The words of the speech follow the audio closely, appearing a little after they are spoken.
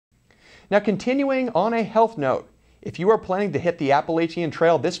Now, continuing on a health note, if you are planning to hit the Appalachian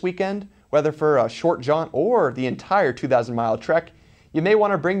Trail this weekend, whether for a short jaunt or the entire 2,000-mile trek, you may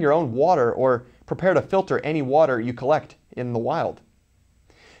want to bring your own water or prepare to filter any water you collect in the wild.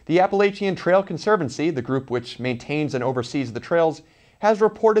 The Appalachian Trail Conservancy, the group which maintains and oversees the trails, has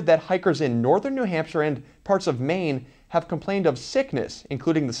reported that hikers in northern New Hampshire and parts of Maine have complained of sickness,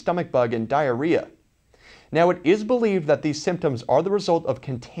 including the stomach bug and diarrhea. Now, it is believed that these symptoms are the result of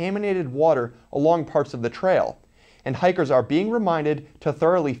contaminated water along parts of the trail, and hikers are being reminded to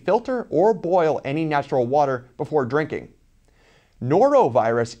thoroughly filter or boil any natural water before drinking.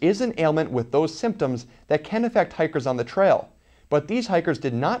 Norovirus is an ailment with those symptoms that can affect hikers on the trail, but these hikers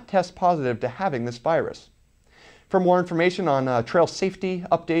did not test positive to having this virus. For more information on trail safety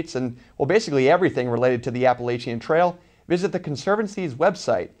updates and, well, basically everything related to the Appalachian Trail, visit the Conservancy's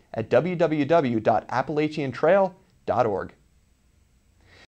website at www.appalachiantrail.org.